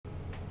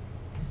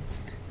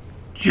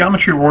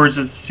Geometry Wars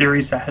is a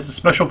series that has a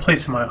special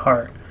place in my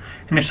heart,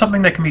 and there's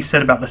something that can be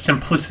said about the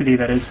simplicity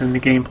that is in the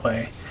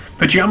gameplay.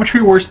 But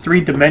Geometry Wars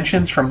 3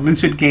 Dimensions from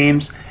Lucid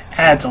Games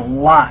adds a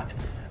lot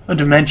of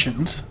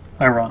dimensions,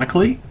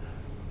 ironically,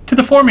 to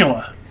the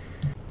formula.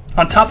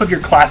 On top of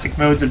your classic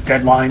modes of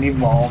Deadline,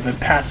 Evolve, and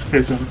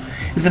Pacifism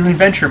is an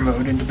adventure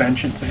mode in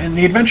Dimensions, and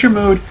the adventure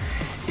mode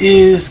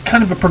is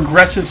kind of a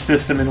progressive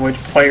system in which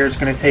players are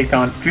going to take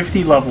on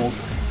 50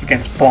 levels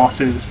against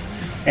bosses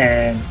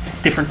and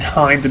different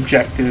timed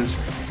objectives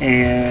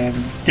and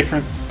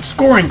different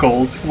scoring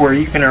goals where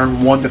you can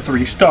earn 1 to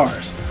 3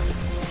 stars.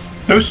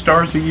 Those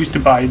stars are used to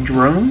buy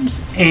drones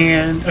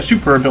and a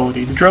super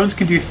ability. The drones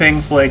can do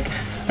things like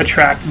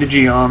attract the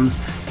geoms,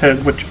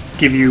 which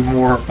give you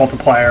more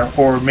multiplier,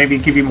 or maybe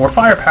give you more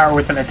firepower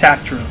with an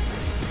attack drone.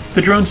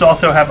 The drones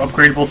also have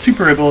upgradable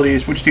super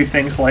abilities which do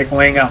things like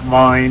laying out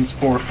mines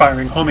or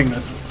firing homing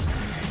missiles.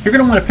 You're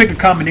going to want to pick a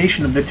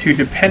combination of the two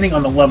depending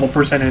on the level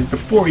presented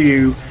before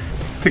you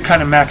to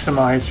kind of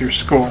maximize your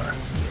score.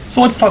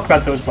 So let's talk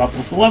about those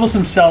levels. The levels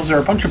themselves are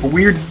a bunch of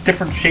weird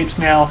different shapes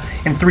now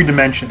in 3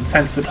 dimensions,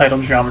 hence the title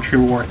Geometry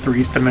War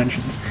 3's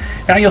Dimensions.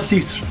 Now you'll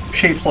see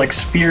shapes like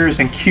spheres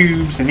and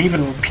cubes and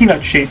even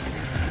peanut-shaped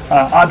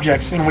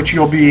objects in which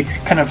you'll be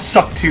kind of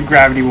sucked to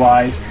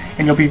gravity-wise,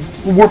 and you'll be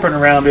warping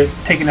around it,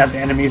 taking out the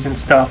enemies and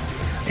stuff.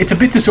 It's a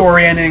bit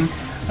disorienting,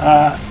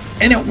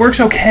 and it works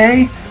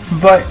okay,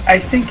 but I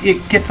think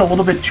it gets a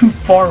little bit too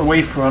far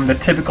away from the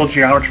typical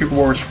Geometry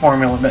Wars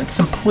formula, that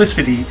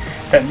simplicity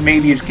that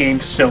made these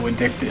games so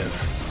addictive.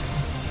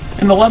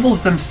 And the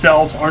levels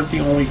themselves aren't the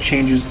only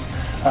changes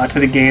to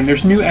the game.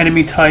 There's new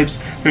enemy types,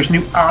 there's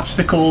new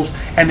obstacles,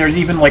 and there's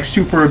even like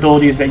super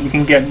abilities that you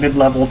can get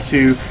mid-level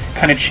to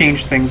kind of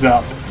change things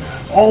up.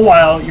 All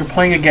while you're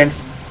playing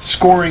against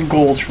scoring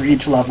goals for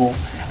each level.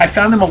 I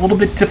found them a little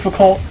bit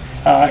difficult.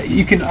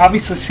 You can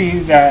obviously see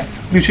that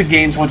Lucid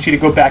Games wants you to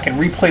go back and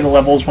replay the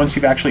levels once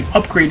you've actually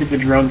upgraded the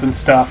drones and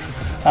stuff.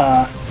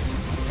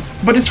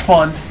 But it's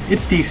fun,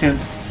 it's decent.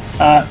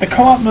 The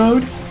co-op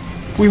mode,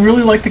 we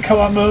really like the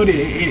co-op mode.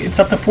 It's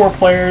up to 4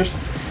 players,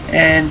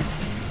 and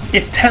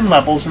it's 10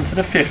 levels instead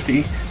of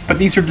 50, but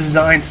these are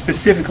designed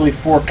specifically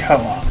for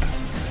co-op.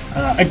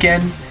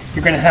 Again,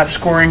 you're going to have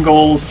scoring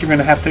goals, you're going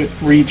to have to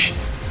reach,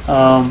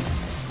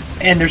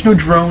 and there's no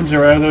drones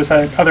or those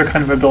other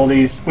kind of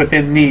abilities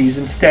within these.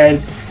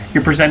 Instead,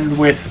 you're presented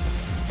with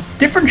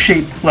different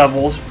shaped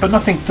levels, but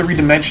nothing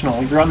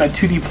 3-dimensional. You're on that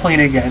 2D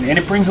plane again, and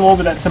it brings a little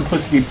bit of that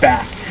simplicity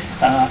back,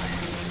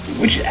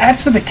 which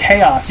adds to the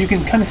chaos. You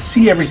can kind of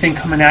see everything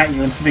coming at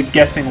you instead of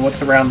guessing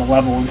what's around the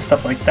level and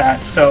stuff like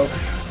that. So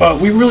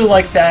we really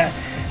like that.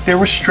 There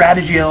were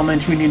strategy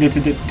elements we needed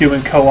to do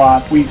in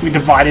co-op. We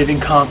divided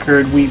and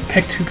conquered. We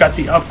picked who got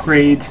the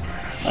upgrades.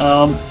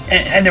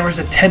 And there was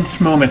a tense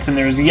moments, and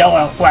there was yell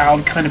out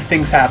loud kind of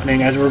things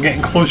happening as we were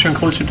getting closer and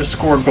closer to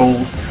score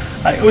goals.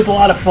 It was a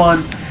lot of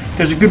fun.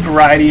 There's a good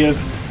variety of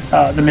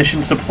the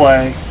missions to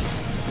play.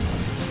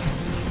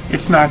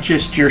 It's not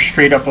just your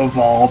straight up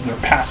Evolve or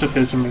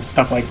Pacifism and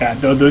stuff like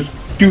that, though those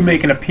do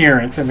make an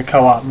appearance in the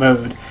co-op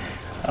mode.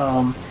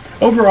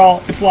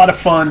 Overall, it's a lot of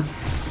fun.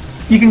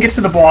 You can get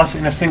to the boss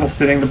in a single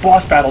sitting. The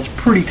boss battle's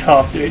pretty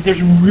tough.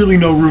 There's really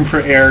no room for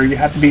error. You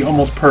have to be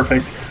almost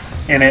perfect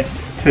in it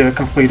to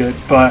complete it,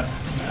 but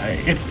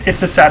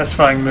it's a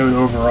satisfying mode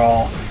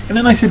overall, and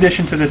a nice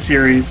addition to the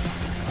series,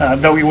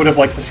 though we would have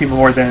liked to see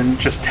more than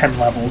just 10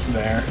 levels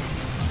there.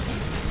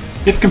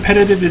 If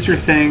competitive is your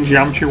thing,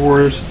 Geometry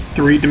Wars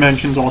 3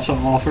 Dimensions also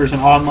offers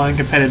an online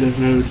competitive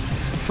mode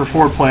for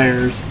 4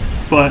 players,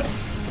 but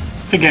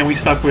again, we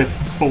stuck with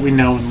what we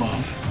know and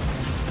love.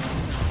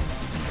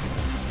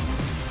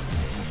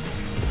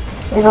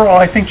 Overall,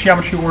 I think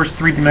Geometry Wars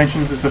 3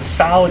 Dimensions is a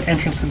solid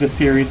entrance to the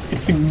series.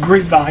 It's a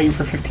great value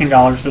for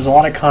 $15. There's a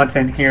lot of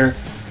content here,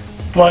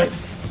 but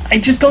I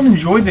just don't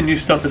enjoy the new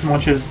stuff as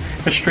much as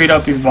the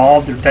straight-up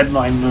Evolved or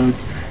Deadline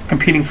modes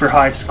competing for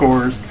high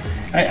scores.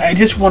 I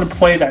just want to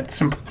play that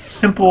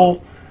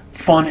simple,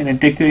 fun, and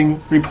addicting,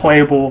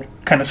 replayable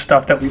kind of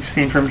stuff that we've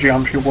seen from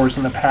Geometry Wars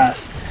in the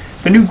past.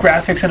 The new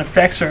graphics and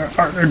effects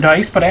are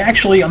nice, but I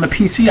actually, on the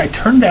PC, I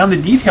turned down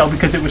the detail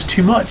because it was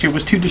too much. It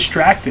was too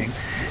distracting.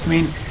 I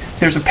mean,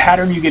 there's a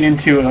pattern you get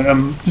into,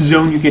 a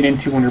zone you get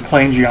into when you're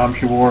playing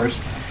Geometry Wars.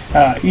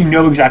 You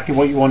know exactly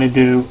what you want to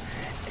do,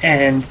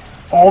 and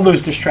all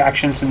those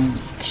distractions and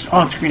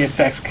on-screen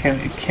effects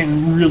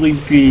can really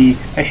be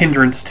a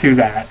hindrance to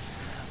that.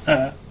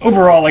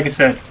 Overall, like I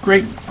said,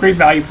 great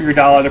value for your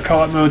dollar. The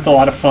co-op mode's a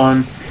lot of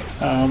fun,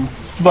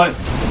 but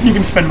you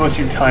can spend most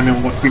of your time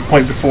in what we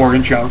played before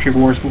in Geometry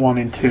Wars 1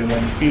 and 2,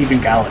 and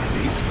even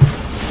Galaxies.